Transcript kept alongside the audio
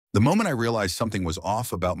The moment I realized something was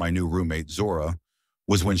off about my new roommate, Zora,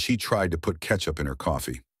 was when she tried to put ketchup in her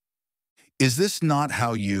coffee. Is this not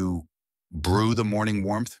how you brew the morning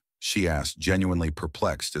warmth? She asked, genuinely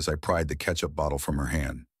perplexed as I pried the ketchup bottle from her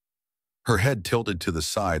hand. Her head tilted to the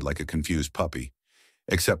side like a confused puppy,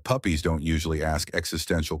 except puppies don't usually ask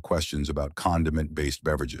existential questions about condiment-based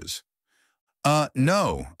beverages.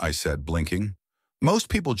 No, I said, blinking. Most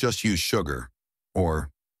people just use sugar,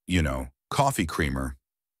 or, coffee creamer,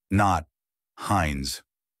 not Heinz.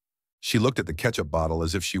 She looked at the ketchup bottle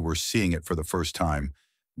as if she were seeing it for the first time,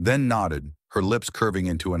 then nodded, her lips curving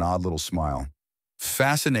into an odd little smile.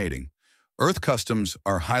 Fascinating. Earth customs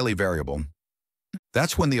are highly variable.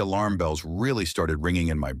 That's when the alarm bells really started ringing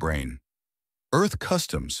in my brain. Earth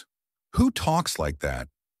customs. Who talks like that?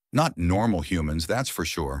 Not normal humans, that's for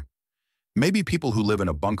sure. Maybe people who live in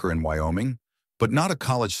a bunker in Wyoming, but not a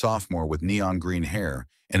college sophomore with neon green hair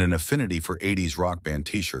and an affinity for 80s rock band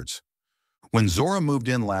t-shirts. When Zora moved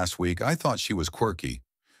in last week, I thought she was quirky.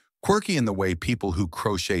 Quirky in the way people who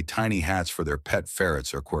crochet tiny hats for their pet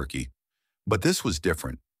ferrets are quirky. But this was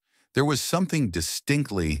different. There was something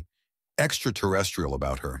distinctly extraterrestrial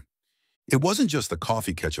about her. It wasn't just the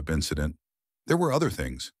coffee ketchup incident. There were other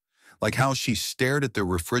things, like how she stared at the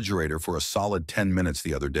refrigerator for a solid 10 minutes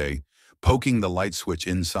the other day, poking the light switch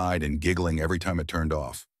inside and giggling every time it turned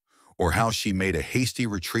off, or how she made a hasty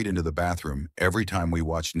retreat into the bathroom every time we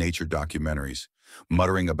watched nature documentaries,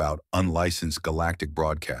 muttering about unlicensed galactic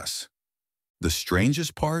broadcasts. The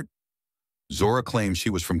strangest part? Zora claimed she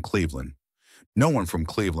was from Cleveland. No one from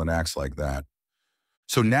Cleveland acts like that.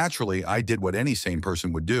 So naturally, I did what any sane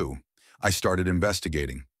person would do. I started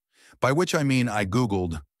investigating. By which I mean I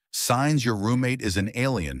Googled, signs your roommate is an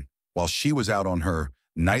alien, while she was out on her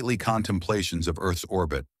nightly contemplations of Earth's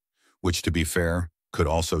orbit, which, to be fair, could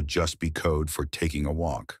also just be code for taking a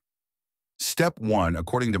walk. Step 1,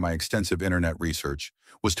 according to my extensive internet research,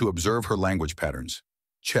 was to observe her language patterns.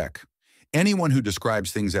 Check. Anyone who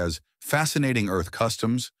describes things as fascinating Earth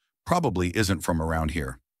customs probably isn't from around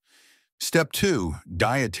here. Step 2,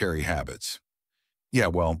 dietary habits. Yeah,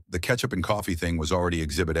 well, the ketchup and coffee thing was already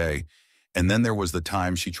Exhibit A, and then there was the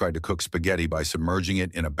time she tried to cook spaghetti by submerging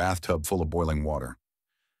it in a bathtub full of boiling water.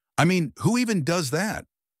 I mean, who even does that?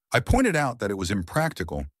 I pointed out that it was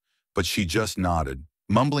impractical, but she just nodded,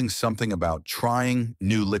 mumbling something about trying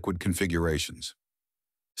new liquid configurations.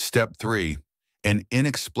 Step 3, an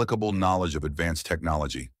inexplicable knowledge of advanced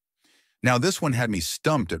technology. Now, this one had me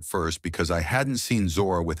stumped at first because I hadn't seen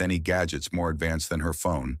Zora with any gadgets more advanced than her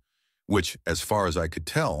phone, which, as far as I could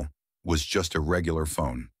tell, was just a regular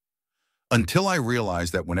phone. Until I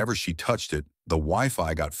realized that whenever she touched it, the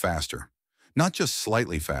Wi-Fi got faster. Not just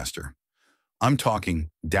slightly faster. I'm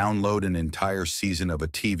talking download an entire season of a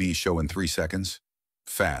TV show in 3 seconds.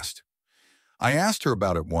 Fast. I asked her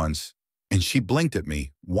about it once, and she blinked at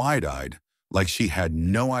me, wide-eyed, like she had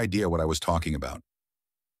no idea what I was talking about.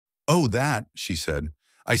 Oh, that, she said.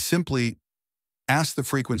 I simply asked the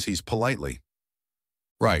frequencies politely.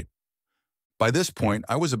 Right. By this point,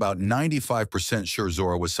 I was about 95% sure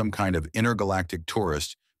Zora was some kind of intergalactic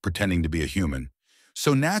tourist pretending to be a human.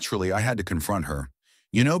 So naturally, I had to confront her.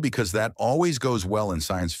 Because that always goes well in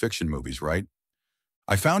science fiction movies, right?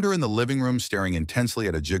 I found her in the living room staring intensely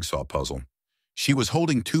at a jigsaw puzzle. She was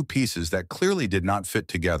holding 2 pieces that clearly did not fit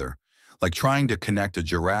together, like trying to connect a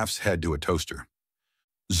giraffe's head to a toaster.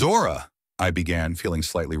 Zora, I began, feeling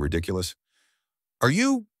slightly ridiculous. Are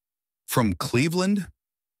you from Cleveland?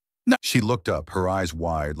 No. She looked up, her eyes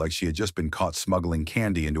wide, like she had just been caught smuggling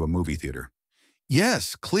candy into a movie theater.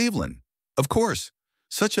 Yes, Cleveland. Of course.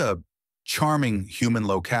 Such a charming human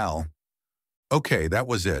locale. Okay, that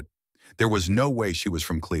was it. There was no way she was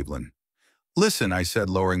from Cleveland. Listen, I said,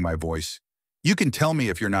 lowering my voice. You can tell me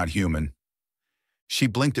if you're not human. She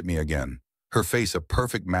blinked at me again, her face a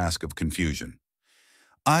perfect mask of confusion.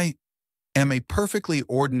 I am a perfectly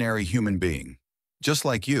ordinary human being, just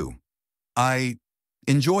like you. I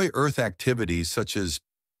enjoy Earth activities such as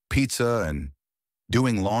pizza and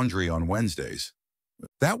doing laundry on Wednesdays.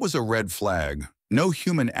 That was a red flag. No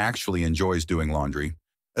human actually enjoys doing laundry,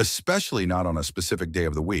 especially not on a specific day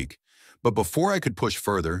of the week. But before I could push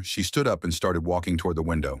further, she stood up and started walking toward the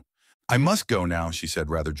window. I must go now, she said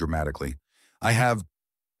rather dramatically. I have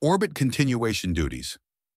orbit continuation duties.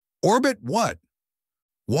 Orbit what?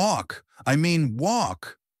 Walk. I mean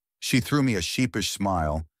walk. She threw me a sheepish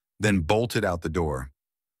smile, then bolted out the door.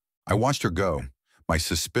 I watched her go, my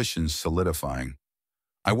suspicions solidifying.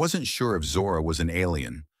 I wasn't sure if Zora was an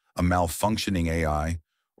alien, a malfunctioning AI,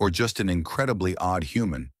 or just an incredibly odd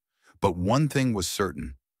human, but one thing was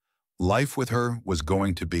certain. Life with her was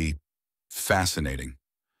going to be fascinating.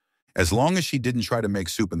 as long as she didn't try to make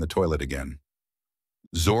soup in the toilet again.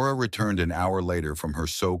 Zora returned an hour later from her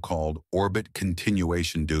so-called orbit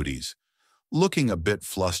continuation duties, looking a bit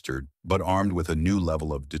flustered, but armed with a new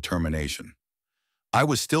level of determination. I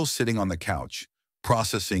was still sitting on the couch,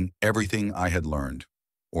 processing everything I had learned,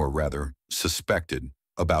 or rather, suspected,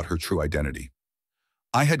 about her true identity.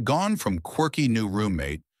 I had gone from quirky new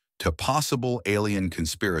roommate to possible alien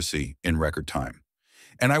conspiracy in record time,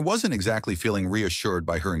 and I wasn't exactly feeling reassured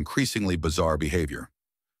by her increasingly bizarre behavior.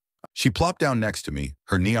 She plopped down next to me,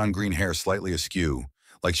 her neon green hair slightly askew,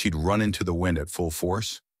 like she'd run into the wind at full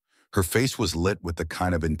force. Her face was lit with the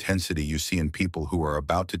kind of intensity you see in people who are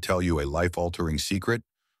about to tell you a life-altering secret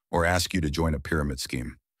or ask you to join a pyramid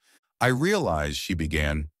scheme. I realized, she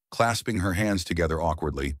began, clasping her hands together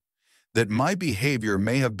awkwardly, that my behavior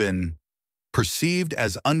may have been perceived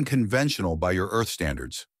as unconventional by your Earth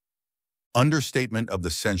standards. Understatement of the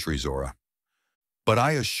century, Zora. But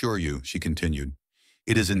I assure you, she continued,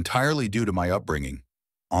 it is entirely due to my upbringing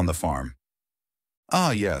on the farm.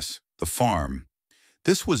 Ah, yes, the farm.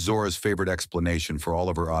 This was Zora's favorite explanation for all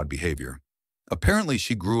of her odd behavior. Apparently,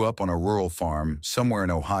 she grew up on a rural farm somewhere in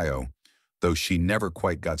Ohio, though she never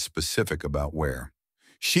quite got specific about where.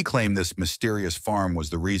 She claimed this mysterious farm was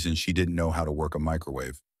the reason she didn't know how to work a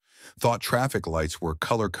microwave, thought traffic lights were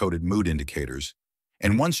color-coded mood indicators,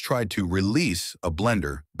 and once tried to release a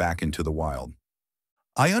blender back into the wild.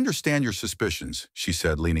 I understand your suspicions, she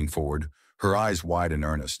said, leaning forward, her eyes wide and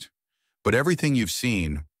earnest. But everything you've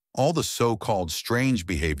seen, all the so-called strange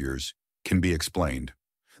behaviors, can be explained.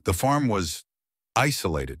 The farm was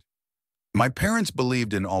isolated. My parents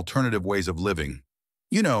believed in alternative ways of living.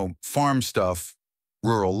 You know, farm stuff,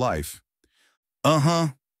 rural life. Uh-huh.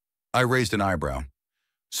 I raised an eyebrow.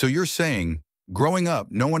 So you're saying, growing up,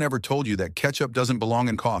 no one ever told you that ketchup doesn't belong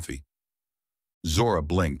in coffee? Zora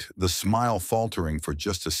blinked, the smile faltering for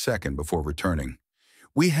just a second before returning.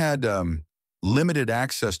 We had, limited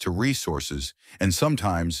access to resources, and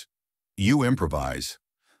sometimes you improvise.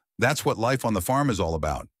 That's what life on the farm is all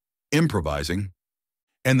about, improvising.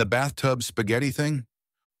 And the bathtub spaghetti thing?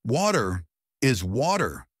 Water is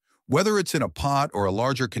water. Whether it's in a pot or a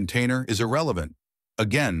larger container is irrelevant.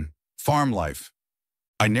 Again, farm life.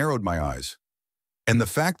 I narrowed my eyes. And the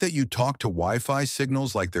fact that you talk to Wi-Fi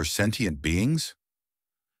signals like they're sentient beings?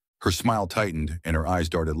 Her smile tightened and her eyes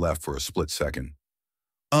darted left for a split second.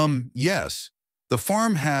 Yes. The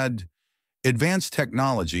farm had advanced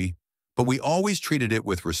technology, but we always treated it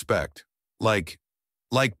with respect. Like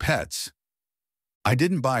pets. I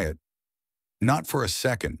didn't buy it. Not for a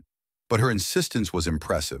second. But her insistence was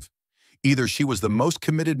impressive. Either she was the most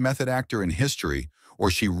committed method actor in history,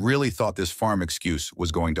 or she really thought this farm excuse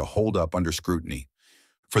was going to hold up under scrutiny.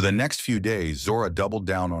 For the next few days, Zora doubled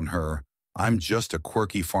down on her "I'm just a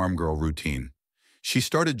quirky farm girl" routine. She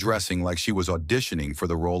started dressing like she was auditioning for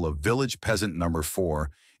the role of village peasant number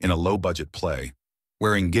 4 in a low-budget play,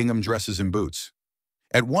 wearing gingham dresses and boots.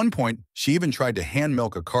 At one point, she even tried to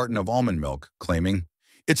hand-milk a carton of almond milk, claiming,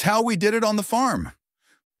 "It's how we did it on the farm."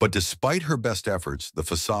 But despite her best efforts, the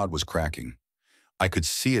facade was cracking. I could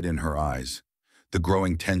see it in her eyes, the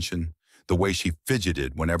growing tension, the way she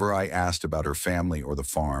fidgeted whenever I asked about her family or the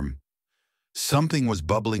farm. Something was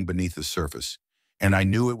bubbling beneath the surface, and I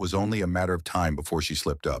knew it was only a matter of time before she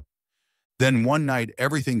slipped up. Then one night,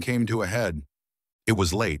 everything came to a head. It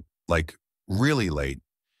was late, like really late,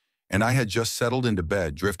 and I had just settled into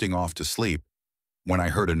bed, drifting off to sleep, when I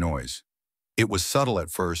heard a noise. It was subtle at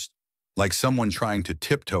first, like someone trying to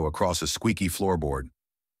tiptoe across a squeaky floorboard.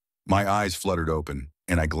 My eyes fluttered open,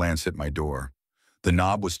 and I glanced at my door. The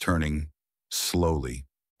knob was turning, slowly.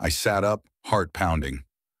 I sat up, heart pounding.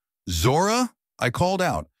 "Zora?" I called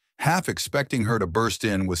out, half expecting her to burst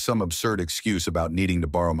in with some absurd excuse about needing to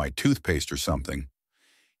borrow my toothpaste or something.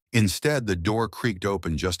 Instead, the door creaked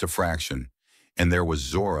open just a fraction, and there was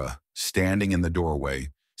Zora standing in the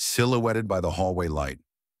doorway, silhouetted by the hallway light.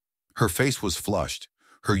 Her face was flushed,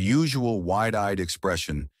 her usual wide-eyed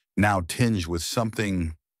expression now tinged with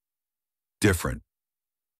something different.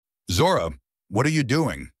 "Zora, what are you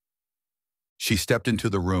doing?" She stepped into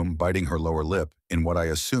the room, biting her lower lip in what I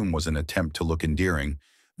assume was an attempt to look endearing,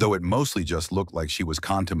 though it mostly just looked like she was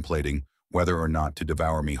contemplating whether or not to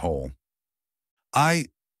devour me whole.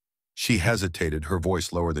 She hesitated, her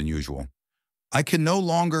voice lower than usual. "I can no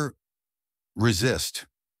longer resist."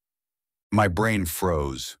 My brain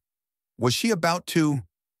froze. Was she about to?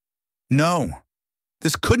 No,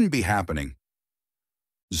 this couldn't be happening.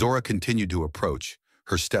 Zora continued to approach,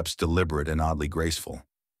 her steps deliberate and oddly graceful.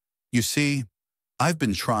 "You see, I've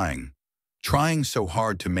been trying so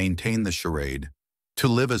hard to maintain the charade, to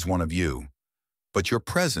live as one of you. But your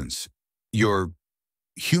presence, your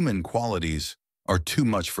human qualities are too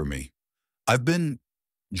much for me. I've been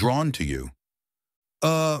drawn to you.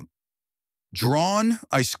 Uh, Drawn?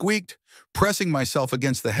 I squeaked, pressing myself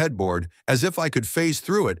against the headboard as if I could phase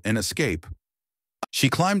through it and escape. She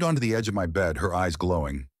climbed onto the edge of my bed, her eyes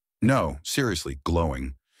glowing. No, seriously,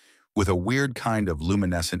 glowing, with a weird kind of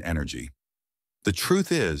luminescent energy. The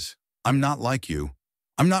truth is, I'm not like you.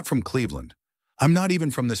 I'm not from Cleveland. I'm not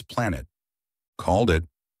even from this planet. Called it.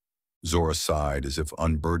 Zora sighed as if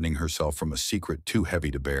unburdening herself from a secret too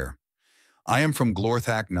heavy to bear. I am from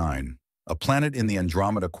Glorthak 9, a planet in the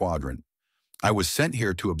Andromeda Quadrant. I was sent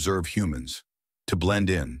here to observe humans, to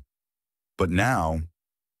blend in. But now,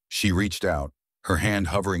 she reached out, her hand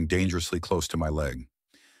hovering dangerously close to my leg.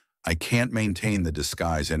 I can't maintain the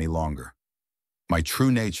disguise any longer. My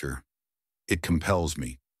true nature, it compels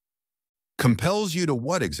me. Compels you to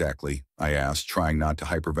what exactly? I asked, trying not to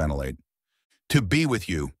hyperventilate. To be with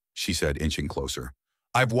you, she said, inching closer.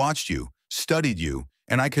 I've watched you, studied you,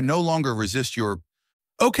 and I can no longer resist your...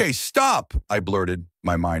 Okay, stop, I blurted,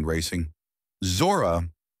 my mind racing. Zora,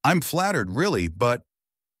 I'm flattered, really, but...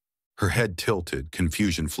 Her head tilted,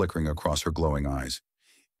 confusion flickering across her glowing eyes.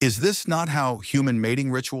 Is this not how human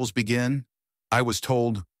mating rituals begin? I was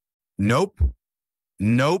told, nope,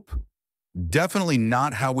 nope, definitely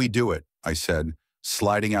not how we do it, I said,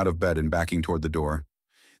 sliding out of bed and backing toward the door.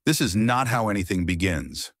 This is not how anything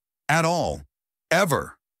begins. At all.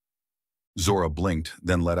 Ever. Zora blinked,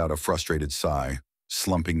 then let out a frustrated sigh,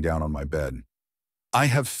 slumping down on my bed. I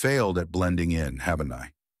have failed at blending in, haven't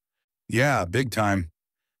I? Yeah, big time.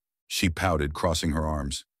 She pouted, crossing her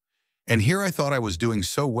arms. And here I thought I was doing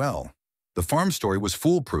so well. The farm story was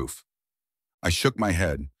foolproof. I shook my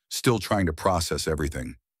head, still trying to process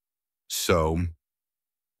everything. So,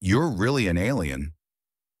 you're really an alien?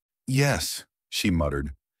 Yes, she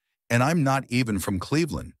muttered. And I'm not even from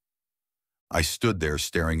Cleveland. I stood there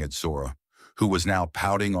staring at Zora, who was now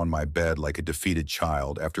pouting on my bed like a defeated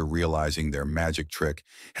child after realizing their magic trick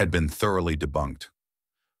had been thoroughly debunked.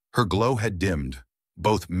 Her glow had dimmed,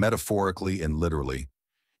 both metaphorically and literally,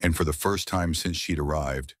 and for the first time since she'd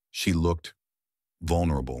arrived, she looked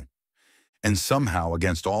vulnerable. And somehow,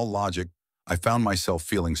 against all logic, I found myself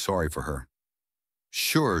feeling sorry for her.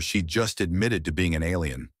 Sure, she'd just admitted to being an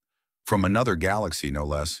alien, from another galaxy no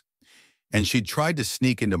less, and she'd tried to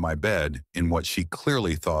sneak into my bed in what she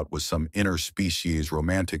clearly thought was some interspecies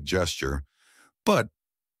romantic gesture, but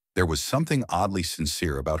there was something oddly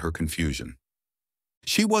sincere about her confusion.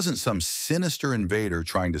 She wasn't some sinister invader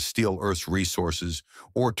trying to steal Earth's resources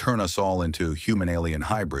or turn us all into human-alien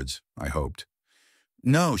hybrids, I hoped.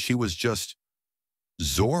 No, she was just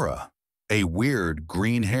Zora, a weird,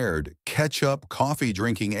 green-haired, ketchup,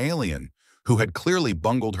 coffee-drinking alien who had clearly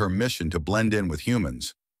bungled her mission to blend in with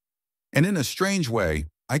humans. And in a strange way,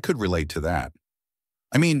 I could relate to that.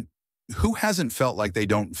 I mean, who hasn't felt like they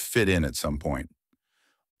don't fit in at some point?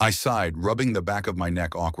 I sighed, rubbing the back of my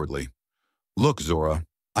neck awkwardly. Look, Zora,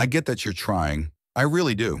 I get that you're trying. I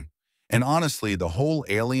really do. And honestly, the whole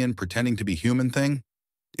alien pretending to be human thing,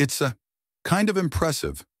 it's kind of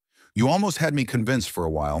impressive. You almost had me convinced for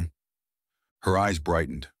a while. Her eyes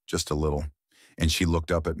brightened, just a little, and she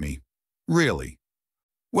looked up at me. Really?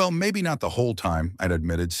 Well, maybe not the whole time, I'd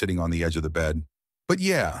admitted, sitting on the edge of the bed. But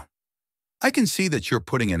yeah, I can see that you're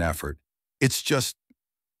putting in effort. It's just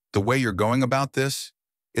the way you're going about this,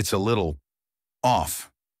 it's a little off.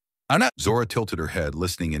 Zora tilted her head,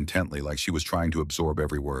 listening intently like she was trying to absorb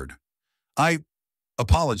every word. I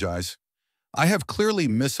apologize. I have clearly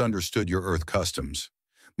misunderstood your Earth customs.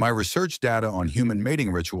 My research data on human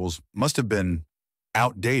mating rituals must have been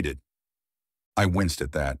outdated. I winced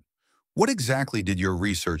at that. What exactly did your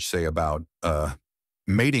research say about,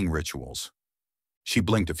 mating rituals? She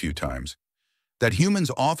blinked a few times. That humans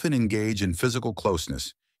often engage in physical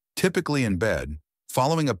closeness, typically in bed,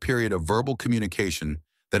 following a period of verbal communication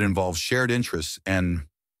that involves shared interests and,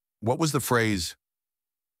 what was the phrase?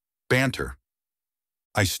 Banter.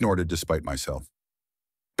 I snorted despite myself.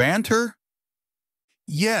 Banter?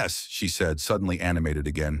 Yes, she said, suddenly animated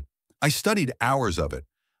again. I studied hours of it.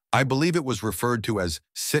 I believe it was referred to as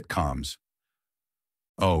sitcoms.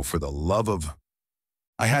 Oh, for the love of...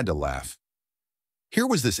 I had to laugh. Here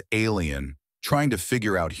was this alien trying to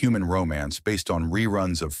figure out human romance based on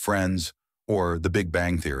reruns of Friends or The Big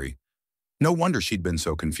Bang Theory. No wonder she'd been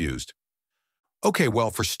so confused. Okay, well,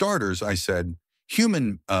 for starters, I said,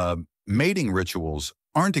 human mating rituals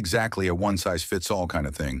aren't exactly a one-size-fits-all kind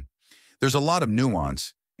of thing. There's a lot of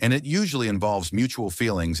nuance, and it usually involves mutual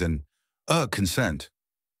feelings and, consent.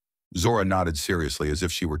 Zora nodded seriously as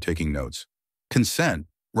if she were taking notes. Consent,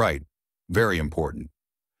 right, very important.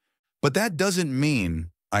 But that doesn't mean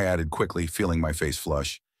I added quickly, feeling my face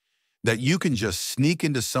flush, that you can just sneak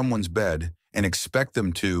into someone's bed and expect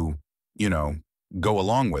them to, you know, go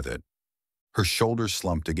along with it. Her shoulders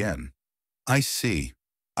slumped again. I see.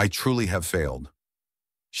 I truly have failed.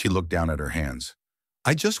 She looked down at her hands.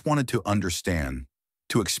 I just wanted to understand,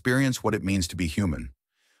 to experience what it means to be human.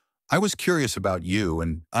 I was curious about you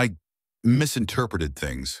and I misinterpreted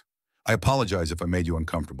things. I apologize if I made you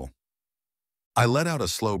uncomfortable. I let out a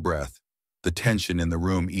slow breath, the tension in the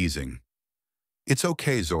room easing. It's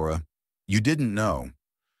okay, Zora. You didn't know.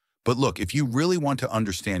 But look, if you really want to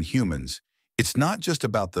understand humans, it's not just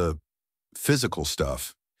about the physical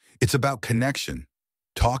stuff. It's about connection,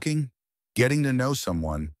 talking, getting to know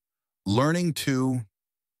someone, learning to,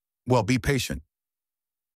 well, be patient.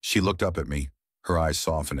 She looked up at me, her eyes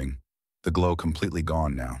softening, the glow completely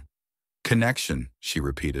gone now. Connection, she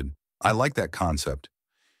repeated. I like that concept.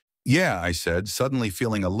 Yeah, I said, suddenly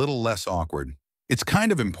feeling a little less awkward. It's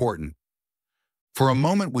kind of important. For a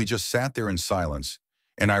moment, we just sat there in silence,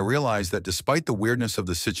 and I realized that despite the weirdness of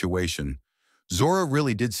the situation, Zora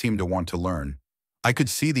really did seem to want to learn. I could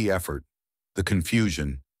see the effort, the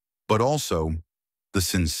confusion, but also the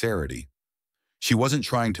sincerity. She wasn't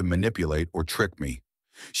trying to manipulate or trick me.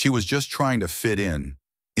 She was just trying to fit in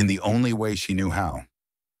the only way she knew how.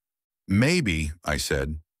 Maybe, I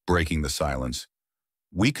said, breaking the silence,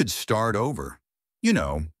 we could start over,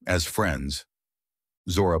 as friends.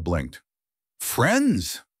 Zora blinked.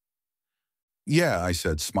 Friends? Yeah, I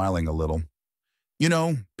said, smiling a little.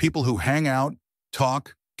 People who hang out,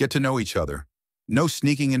 talk, get to know each other. No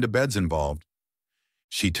sneaking into beds involved.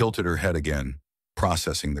 She tilted her head again,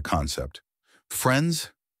 processing the concept.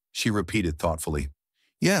 Friends? She repeated thoughtfully.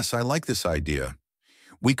 Yes, I like this idea.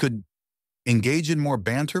 We could engage in more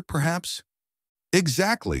banter, perhaps?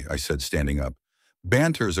 Exactly, I said, standing up.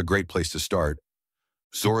 Banter is a great place to start.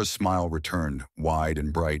 Zora's smile returned, wide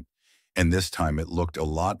and bright, and this time it looked a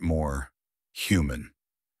lot more human.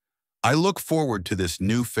 I look forward to this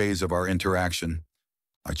new phase of our interaction.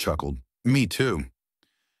 I chuckled. Me too.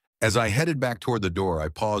 As I headed back toward the door, I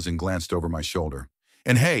paused and glanced over my shoulder.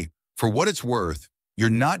 And hey, for what it's worth, you're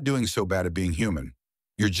not doing so bad at being human.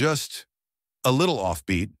 You're just a little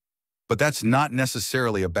offbeat, but that's not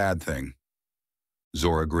necessarily a bad thing.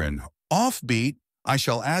 Zora grinned. Offbeat? I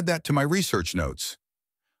shall add that to my research notes.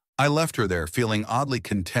 I left her there feeling oddly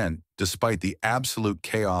content despite the absolute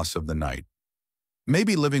chaos of the night.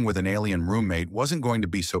 Maybe living with an alien roommate wasn't going to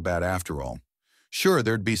be so bad after all. Sure,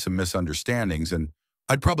 there'd be some misunderstandings, and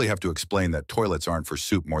I'd probably have to explain that toilets aren't for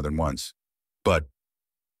soup more than once. But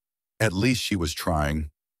at least she was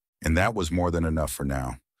trying, and that was more than enough for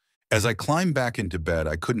now. As I climbed back into bed,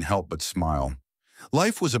 I couldn't help but smile.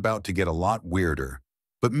 Life was about to get a lot weirder,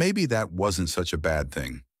 but maybe that wasn't such a bad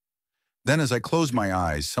thing. Then as I closed my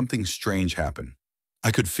eyes, something strange happened.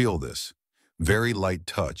 I could feel this, very light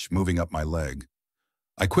touch moving up my leg.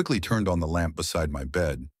 I quickly turned on the lamp beside my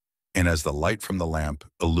bed, and as the light from the lamp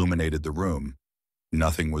illuminated the room,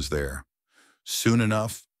 nothing was there. Soon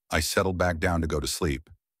enough, I settled back down to go to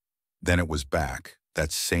sleep. Then it was back,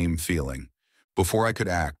 that same feeling. Before I could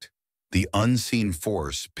act, the unseen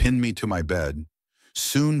force pinned me to my bed.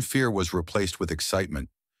 Soon fear was replaced with excitement.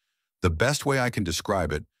 The best way I can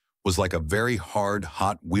describe it was like a very hard,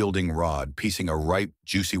 hot-wielding rod piecing a ripe,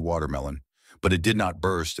 juicy watermelon, but it did not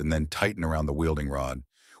burst and then tighten around the wielding rod,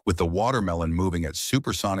 with the watermelon moving at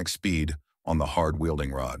supersonic speed on the hard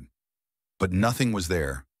wielding rod. But nothing was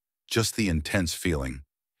there, just the intense feeling.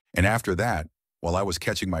 And after that, while I was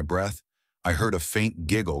catching my breath, I heard a faint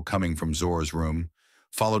giggle coming from Zora's room,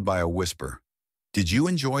 followed by a whisper. Did you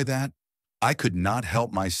enjoy that? I could not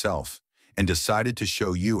help myself and decided to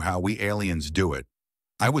show you how we aliens do it.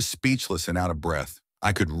 I was speechless and out of breath.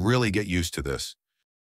 I could really get used to this.